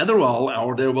off their Adderall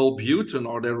or their Wellbutrin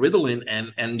or their Ritalin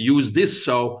and use this.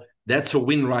 So that's a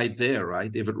win right there,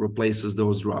 right? If it replaces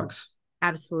those drugs.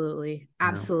 Absolutely.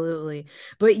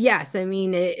 But yes, I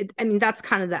mean, that's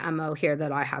kind of the MO here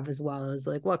that I have as well, is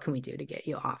like, what can we do to get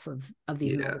you off of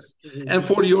these? Yes. And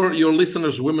for your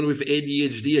listeners, women with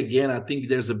ADHD, again, I think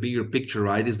there's a bigger picture,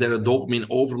 right? Is there a dopamine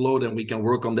overload? And we can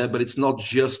work on that, but it's not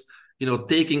just,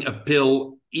 taking a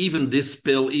pill, even this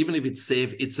pill, even if it's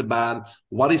safe, it's about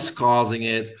what is causing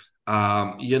it.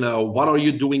 What are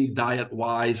you doing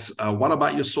diet-wise? What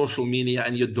about your social media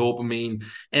and your dopamine?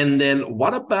 And then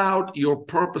what about your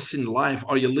purpose in life?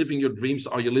 Are you living your dreams?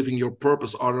 Are you living your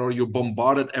purpose? Or are you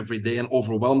bombarded every day and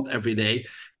overwhelmed every day?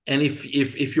 And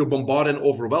if you're bombarded and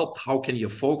overwhelmed, how can you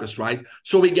focus, right?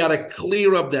 So we got to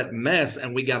clear up that mess,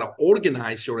 and we got to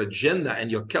organize your agenda and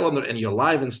your calendar and your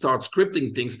life, and start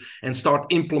scripting things and start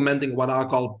implementing what I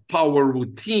call power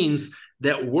routines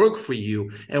that work for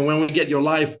you. And when we get your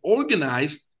life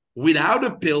organized, without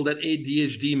a pill, that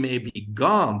ADHD may be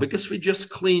gone because we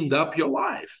just cleaned up your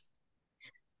life.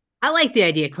 I like the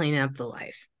idea of cleaning up the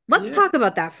life. Let's talk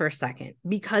about that for a second,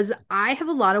 because I have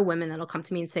a lot of women that'll come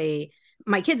to me and say,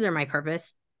 my kids are my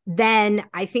purpose. Then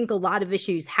I think a lot of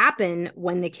issues happen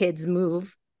when the kids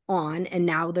move on and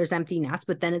now there's empty nest,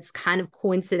 but then it's kind of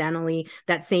coincidentally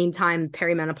that same time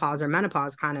perimenopause or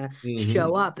menopause kind of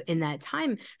show up in that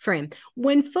time frame.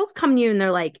 When folks come to you and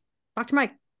they're like, Dr.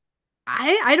 Mike,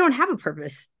 I don't have a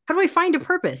purpose. How do I find a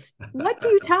purpose? What do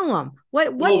you tell them?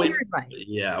 What's your advice?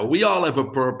 Yeah, we all have a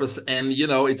purpose. And,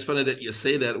 it's funny that you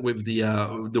say that with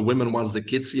the women once the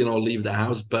kids, leave the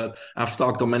house. But I've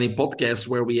talked on many podcasts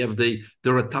where we have the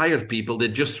retired people that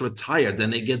just retired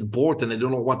and they get bored and they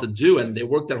don't know what to do. And they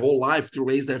work their whole life to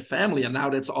raise their family. And now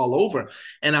that's all over.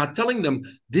 And I'm telling them,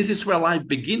 this is where life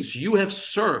begins. You have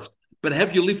served, but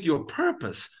have you lived your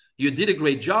purpose? You did a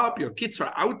great job. Your kids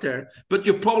are out there, but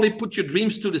you probably put your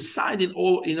dreams to the side in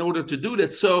order to do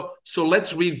that. So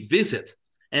let's revisit.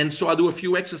 And so I do a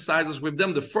few exercises with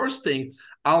them. The first thing,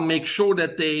 I'll make sure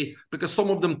that because some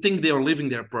of them think they are living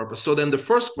their purpose. So then the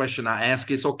first question I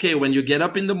ask is, okay, when you get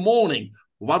up in the morning,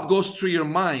 what goes through your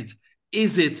mind?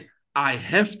 Is it, I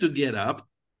have to get up,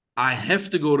 I have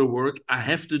to go to work, I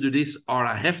have to do this, or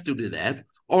I have to do that?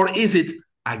 Or is it,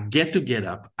 I get to get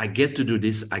up, I get to do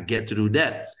this, I get to do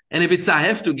that. And if it's I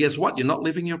have to, guess what? You're not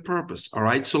living your purpose. All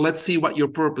right. So let's see what your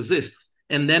purpose is.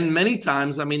 And then many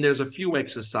times, I mean, there's a few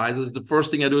exercises. The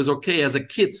first thing I do is, okay, as a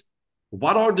kid,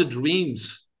 what are the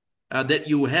dreams that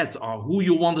you had, or who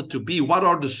you wanted to be? What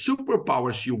are the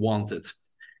superpowers you wanted?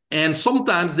 And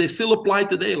sometimes they still apply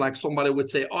today. Like somebody would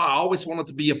say, oh, I always wanted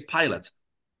to be a pilot.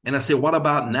 And I say, what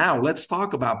about now? Let's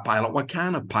talk about pilot. What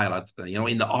kind of pilot?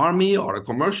 In the army or a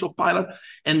commercial pilot?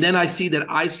 And then I see their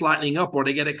eyes lighting up, or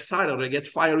they get excited, or they get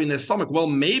fire in their stomach. Well,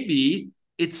 maybe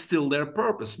it's still their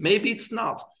purpose. Maybe it's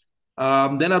not.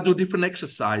 Then I do different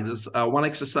exercises. One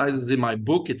exercise is in my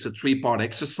book. It's a 3-part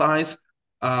exercise.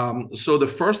 So the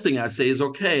first thing I say is,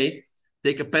 okay,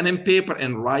 take a pen and paper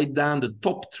and write down the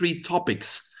top 3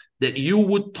 topics that you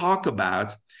would talk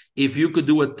about if you could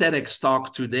do a TEDx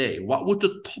talk today. What would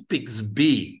the topics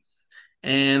be?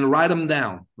 And write them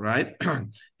down, right?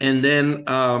 And then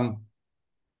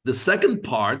the second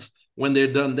part, when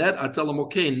they're done that, I tell them,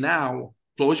 okay, now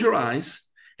close your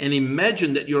eyes and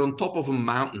imagine that you're on top of a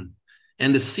mountain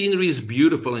and the scenery is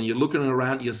beautiful and you're looking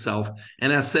around yourself.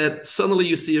 And I said, suddenly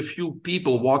you see a few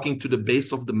people walking to the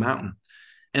base of the mountain.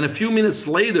 And a few minutes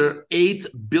later, 8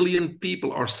 billion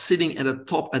people are sitting at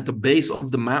the base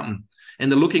of the mountain.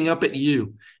 And they're looking up at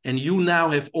you. And you now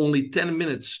have only 10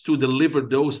 minutes to deliver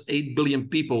those 8 billion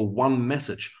people one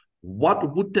message.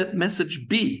 What would that message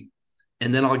be?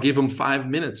 And then I'll give them 5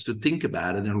 minutes to think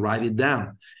about it and write it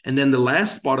down. And then the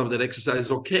last part of that exercise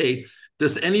is, okay,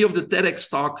 does any of the TEDx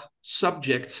talk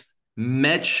subjects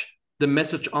match the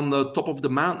message on the top of the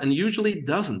mountain? And usually it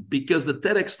doesn't, because the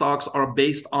TEDx talks are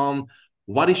based on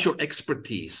what is your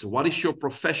expertise? What is your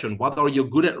profession? What are you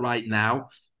good at right now?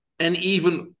 And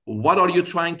even what are you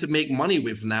trying to make money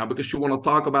with now? Because you want to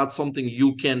talk about something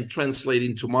you can translate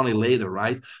into money later,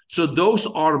 right? So those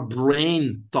are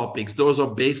brain topics. Those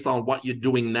are based on what you're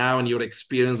doing now and your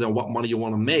experience and what money you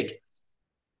want to make.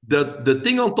 The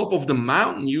thing on top of the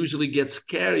mountain usually gets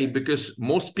scary because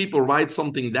most people write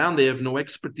something down they have no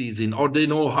expertise in or they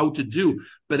know how to do,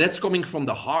 but that's coming from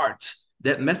the heart,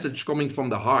 that message coming from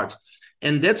the heart.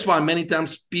 And that's why many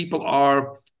times people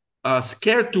are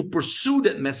scared to pursue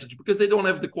that message because they don't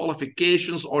have the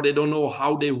qualifications or they don't know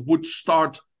how they would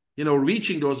start,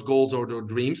 reaching those goals or their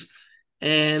dreams.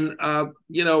 And,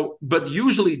 but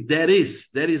usually that is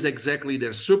exactly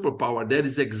their superpower. That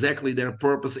is exactly their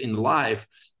purpose in life.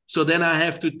 So then I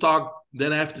have to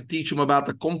teach them about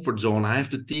the comfort zone. I have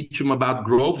to teach them about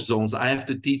growth zones. I have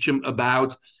to teach them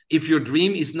about if your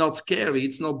dream is not scary,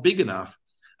 it's not big enough.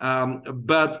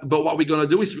 But what we're going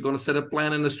to do is we're going to set a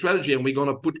plan and a strategy, and we're going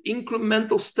to put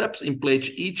incremental steps in place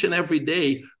each and every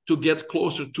day to get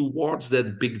closer towards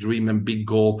that big dream and big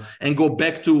goal, and go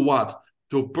back to what?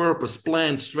 To purpose,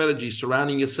 plan, strategy,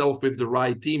 surrounding yourself with the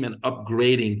right team and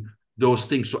upgrading those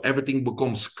things so everything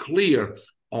becomes clear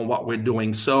on what we're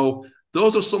doing. So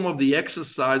those are some of the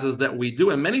exercises that we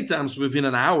do. And many times within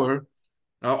an hour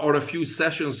or a few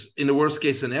sessions, in the worst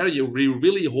case scenario, we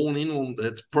really hone in on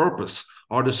that purpose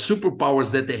or the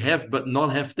superpowers that they have but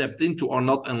not have tapped into or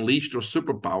not unleashed, or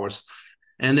superpowers.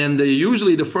 And then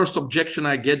usually the first objection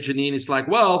I get, Janine, is like,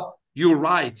 well, you're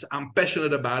right, I'm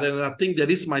passionate about it, and I think that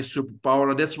is my superpower,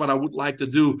 and that's what I would like to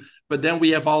do. But then we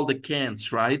have all the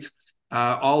can'ts, right?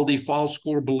 All the false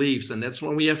core beliefs, and that's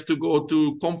when we have to go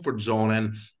to comfort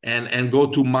zone and go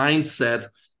to mindset.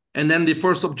 And then the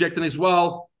first objection is,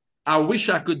 well, I wish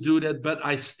I could do that, but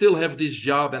I still have this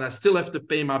job and I still have to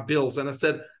pay my bills. And I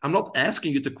said, I'm not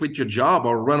asking you to quit your job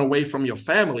or run away from your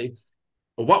family.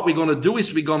 What we're going to do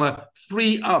is we're going to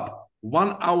free up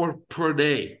 1 hour per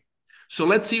day. So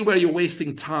let's see where you're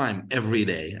wasting time every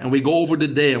day. And we go over the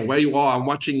day and where you are. I'm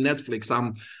watching Netflix.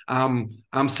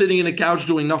 I'm sitting in the couch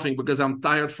doing nothing because I'm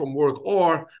tired from work,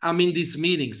 or I'm in these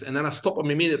meetings. And then I stop them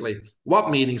immediately.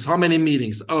 What meetings? How many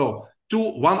meetings? Oh, 2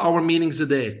 1-hour meetings a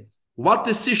day. What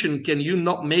decision can you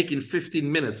not make in 15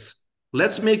 minutes?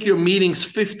 Let's make your meetings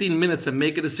 15 minutes and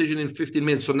make a decision in 15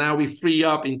 minutes. So now we free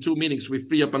up in 2 meetings. We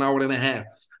free up 1.5 hours.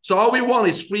 So all we want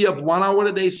is free up 1 hour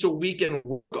a day so we can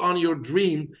work on your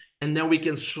dream. And then we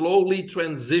can slowly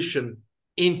transition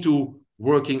into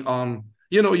working on,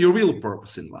 your real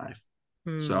purpose in life.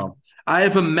 So I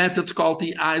have a method called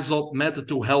the IZOT method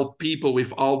to help people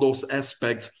with all those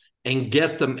aspects and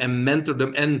get them and mentor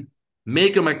them and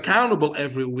make them accountable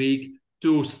every week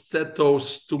to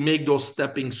make those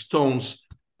stepping stones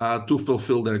to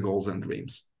fulfill their goals and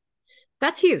dreams.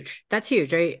 That's huge. That's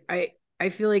huge. I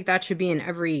feel like that should be in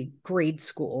every grade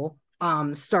school.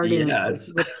 Starting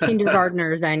with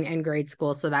kindergartners and grade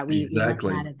school, so that we learn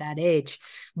that at that age.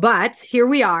 But here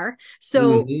we are.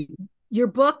 So your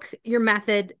book, your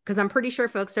method, because I'm pretty sure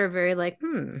folks are very like,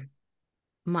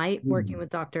 might working with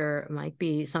Dr. Mike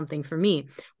be something for me.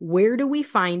 Where do we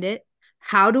find it?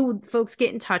 How do folks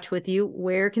get in touch with you?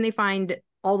 Where can they find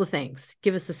all the things?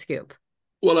 Give us a scoop.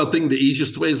 Well, I think the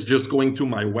easiest way is just going to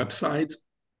my website,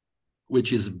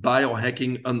 which is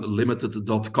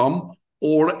biohackingunlimited.com,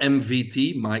 or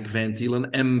MVT, Mike Van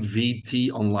Thielen,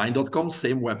 mvtonline.com,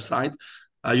 same website.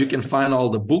 You can find all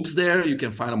the books there. You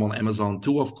can find them on Amazon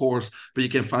too, of course, but you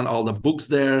can find all the books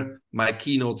there, my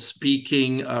keynote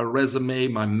speaking resume,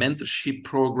 my mentorship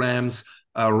programs.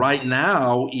 Right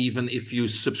now, even if you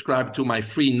subscribe to my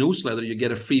free newsletter, you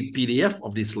get a free PDF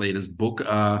of this latest book,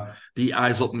 The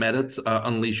IZOD Method,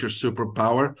 Unleash Your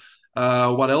Superpower.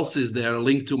 What else is there? A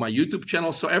link to my YouTube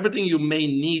channel. So everything you may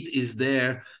need is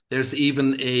there. There's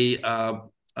even a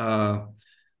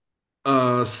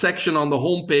section on the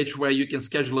homepage where you can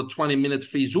schedule a 20-minute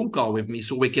free Zoom call with me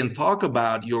so we can talk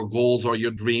about your goals or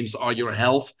your dreams or your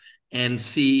health and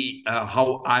see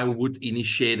how I would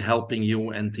initiate helping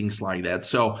you and things like that.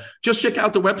 So just check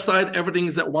out the website. Everything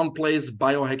is at one place,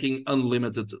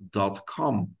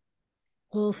 biohackingunlimited.com.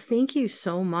 Well, thank you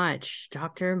so much,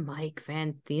 Dr. Mike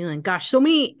Van Thielen. Gosh, so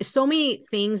many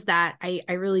things that I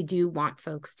really do want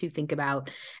folks to think about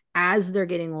as they're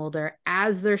getting older,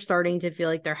 as they're starting to feel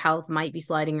like their health might be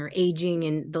sliding or aging,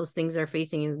 and those things are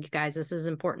facing you guys. This is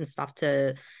important stuff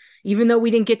to, even though we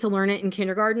didn't get to learn it in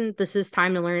kindergarten, this is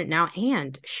time to learn it now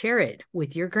and share it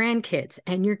with your grandkids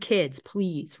and your kids,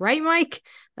 please. Right, Mike?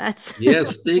 That's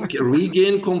yes,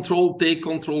 regain control, take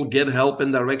control, get help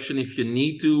and direction if you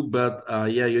need to. But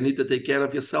you need to take care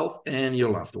of yourself and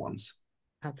your loved ones.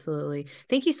 Absolutely.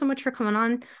 Thank you so much for coming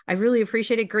on. I really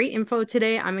appreciate it. Great info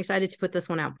today. I'm excited to put this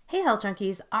one out. Hey, Health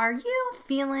Junkies, are you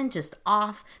feeling just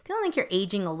off? Feeling like you're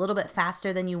aging a little bit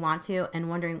faster than you want to and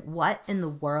wondering what in the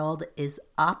world is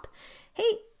up?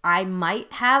 Hey, I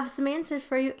might have some answers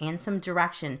for you and some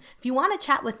direction. If you want to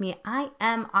chat with me, I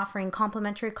am offering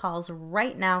complimentary calls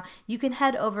right now. You can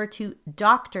head over to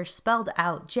Dr. spelled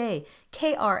out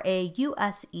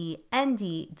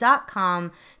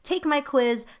JKRAUSEND.com. Take my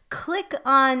quiz, click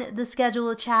on the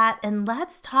schedule a chat, and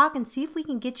let's talk and see if we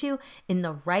can get you in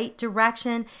the right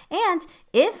direction. And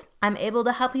if I'm able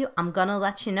to help you, I'm going to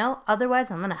let you know.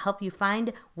 Otherwise, I'm going to help you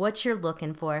find what you're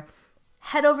looking for.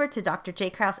 Head over to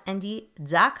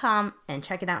drjkrausend.com and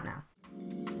check it out now.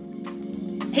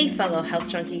 Hey, fellow health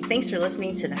junkie, thanks for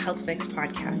listening to the Health Fix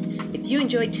podcast. If you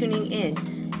enjoyed tuning in,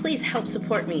 please help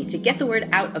support me to get the word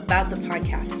out about the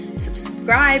podcast.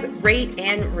 Subscribe, rate,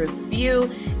 and review,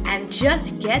 and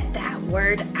just get that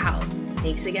word out.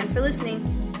 Thanks again for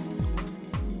listening.